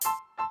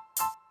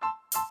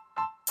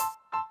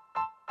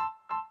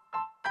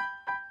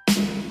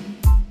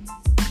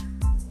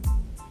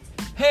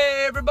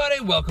everybody,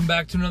 welcome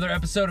back to another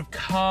episode of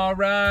Car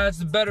Rides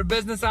to Better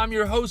Business. I'm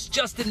your host,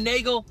 Justin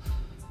Nagel,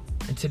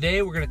 and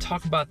today we're going to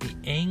talk about the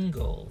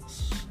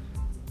angles.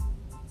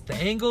 The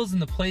angles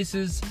and the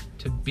places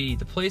to be,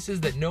 the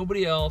places that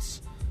nobody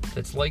else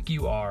that's like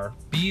you are.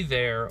 Be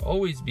there,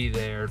 always be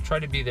there, try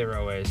to be there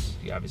always.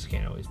 You obviously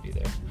can't always be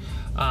there.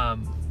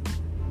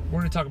 We're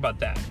going to talk about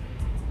that.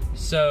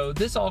 So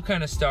this all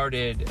kind of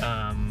started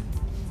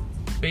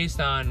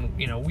based on,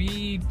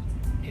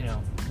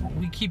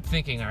 we keep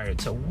thinking, all right,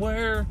 so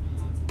where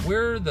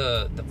are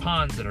the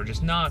ponds that are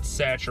just not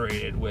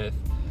saturated with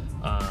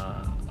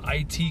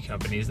IT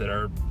companies that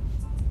are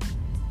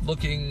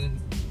looking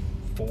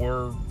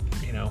for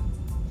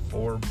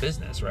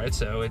business, right?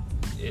 So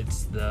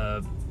it's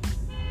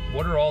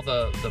what are all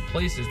the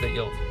places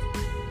that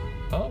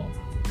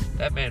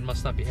that man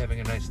must not be having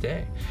a nice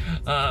day.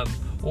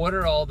 What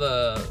are all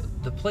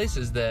the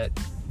places that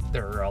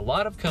there are a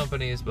lot of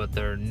companies, but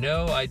there are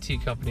no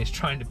IT companies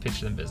trying to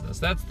pitch them business?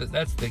 That's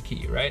the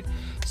key, right?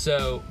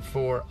 So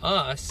for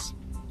us,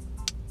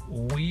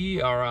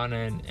 we are on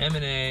an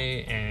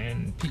M&A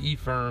and PE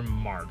firm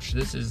march.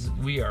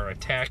 We are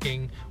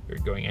attacking, we're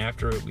going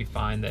after it. We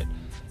find that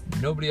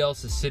nobody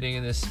else is sitting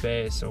in this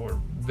space, or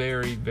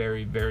very,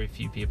 very, very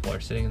few people are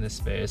sitting in this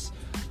space.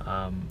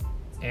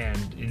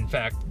 And in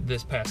fact,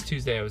 this past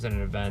Tuesday, I was at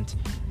an event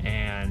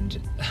and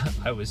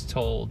I was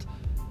told,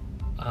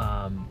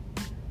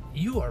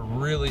 you are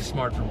really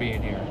smart for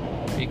being here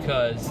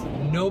because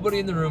nobody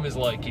in the room is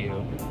like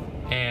you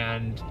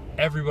and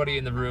everybody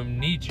in the room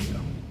needs you.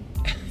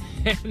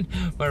 And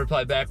my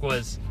reply back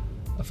was,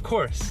 of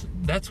course,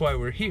 that's why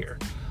we're here.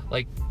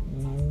 Like,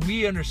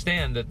 we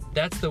understand that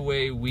that's the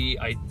way we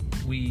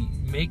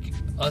make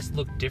us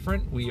look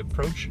different. We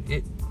approach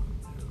it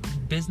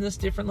business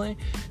differently,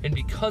 and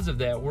because of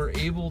that, we're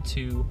able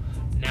to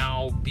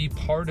now be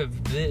part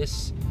of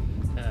this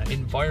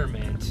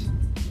environment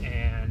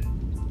and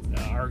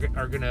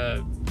are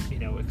gonna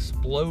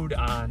explode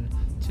on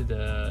to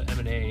the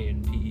M&A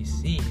and PE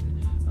scene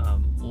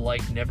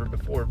like never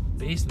before,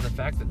 based on the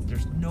fact that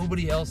there's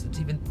nobody else that's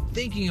even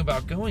thinking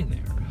about going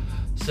there.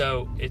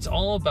 So it's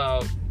all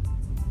about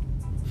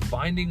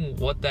finding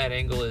what that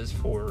angle is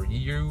for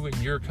you and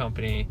your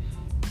company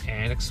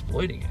and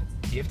exploiting it.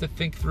 You have to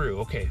think through,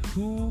 okay,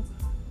 who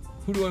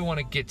do I want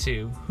to get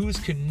to? Who's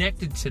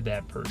connected to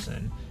that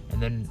person?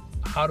 And then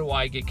how do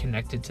I get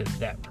connected to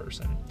that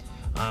person?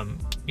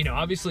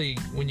 Obviously,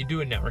 when you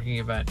do a networking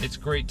event, it's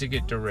great to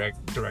get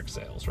direct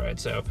sales, right?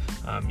 So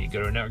you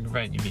go to a networking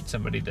event, you meet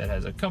somebody that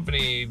has a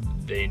company,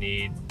 they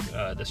need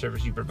the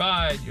service you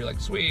provide, you're like,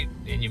 sweet,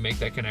 and you make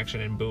that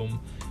connection, and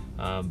boom,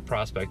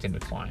 prospect into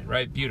client,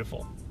 right?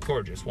 Beautiful,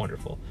 gorgeous,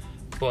 wonderful.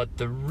 But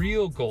the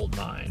real gold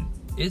mine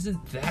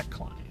isn't that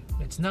client.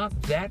 It's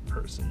not that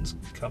person's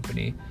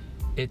company.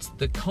 It's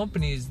the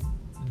companies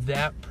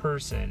that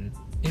person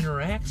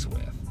interacts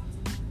with.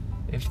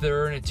 If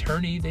they're an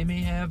attorney, they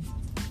may have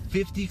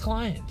 50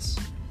 clients.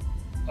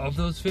 Of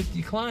those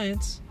 50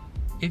 clients,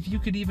 if you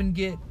could even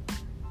get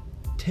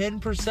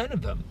 10%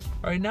 of them,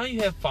 all right, now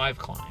you have 5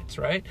 clients,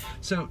 right?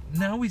 So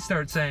now we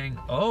start saying,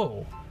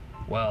 oh,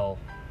 well,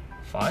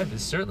 5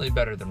 is certainly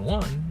better than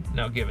 1.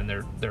 Now, given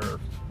they're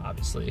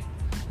obviously,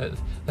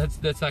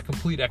 that's not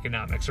complete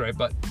economics, right?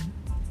 But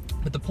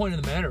the point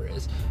of the matter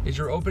is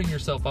you're opening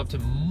yourself up to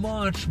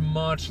much,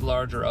 much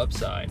larger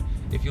upside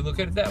if you look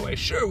at it that way.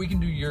 Sure, we can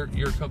do your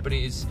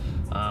company's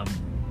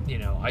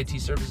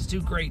IT services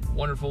too. Great,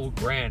 wonderful,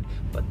 grand,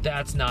 but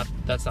that's not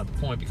the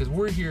point, because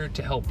we're here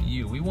to help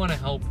you. We want to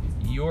help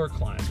your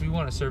clients. We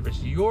want to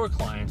service your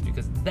clients,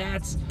 because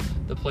that's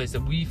the place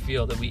that we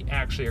feel that we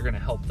actually are going to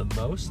help the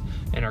most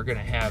and are going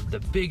to have the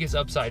biggest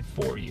upside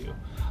for you.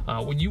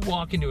 When you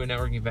walk into a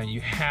networking event, you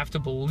have to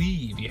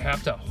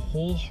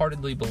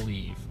wholeheartedly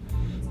believe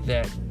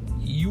that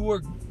you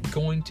are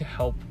going to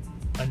help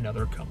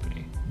another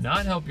company.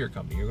 Not help your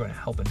company, you're going to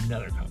help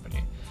another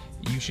company.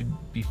 You should,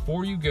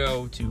 before you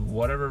go to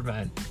whatever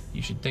event,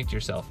 you should think to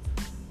yourself,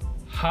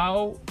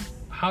 how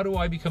do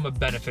I become a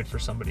benefit for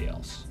somebody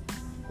else?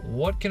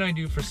 What can I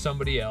do for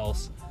somebody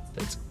else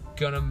that's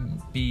going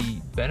to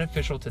be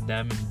beneficial to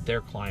them and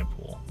their client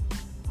pool?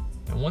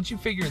 And once you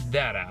figure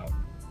that out,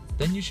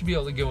 then you should be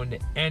able to go into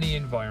any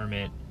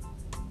environment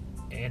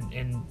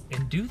and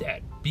do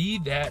that. Be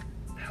that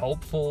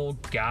helpful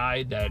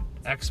guide, that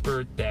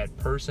expert, that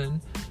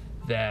person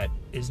that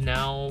is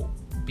now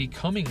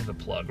becoming the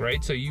plug,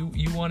 right? So you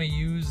want to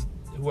use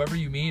whoever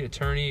you meet,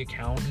 attorney,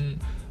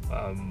 accountant,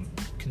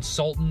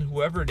 consultant,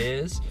 whoever it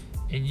is,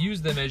 and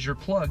use them as your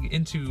plug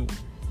into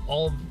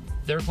all of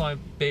their client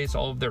base,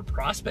 all of their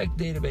prospect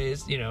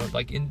database,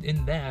 like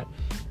in that.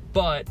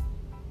 But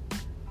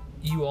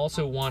you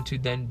also want to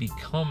then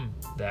become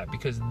that,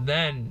 because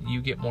then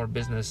you get more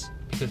business,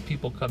 because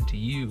people come to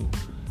you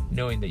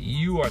knowing that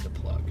you are the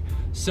plug.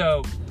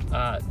 So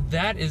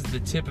that is the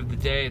tip of the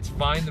day. It's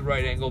find the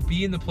right angle,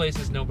 be in the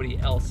places nobody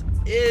else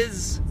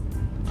is.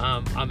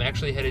 I'm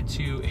actually headed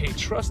to a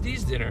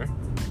trustees dinner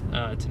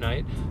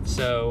tonight.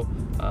 So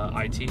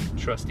IT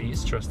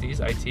trustees,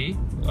 IT,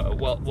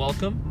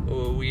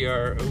 welcome. We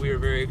are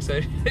very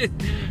excited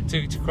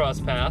to cross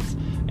paths.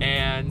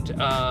 And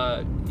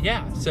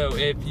so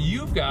if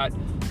you've got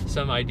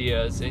some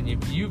ideas and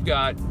if you've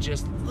got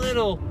just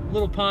little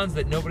ponds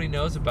that nobody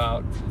knows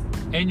about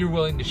and you're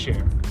willing to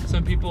share,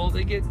 some people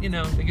they get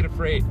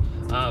afraid,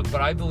 but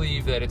I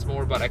believe that it's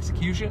more about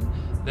execution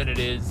than it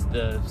is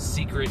the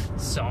secret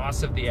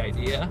sauce of the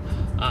idea.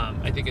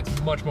 I think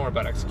it's much more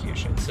about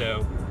execution.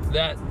 So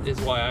that is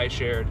why I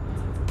shared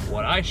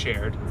what I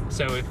shared.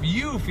 So if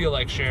you feel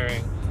like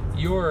sharing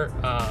your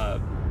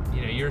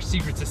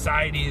secret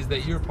societies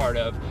that you're part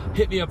of,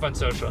 hit me up on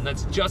social, and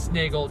that's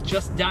just.nagel,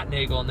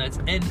 and that's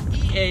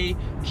Neagle,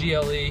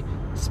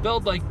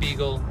 spelled like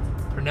beagle,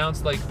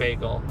 pronounced like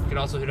bagel. You can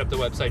also hit up the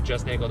website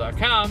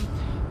justnagel.com.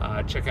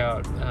 Check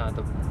out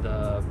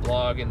the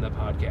blog and the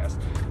podcast.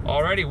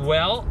 Alrighty,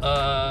 well,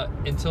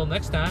 until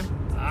next time,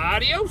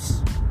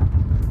 adios.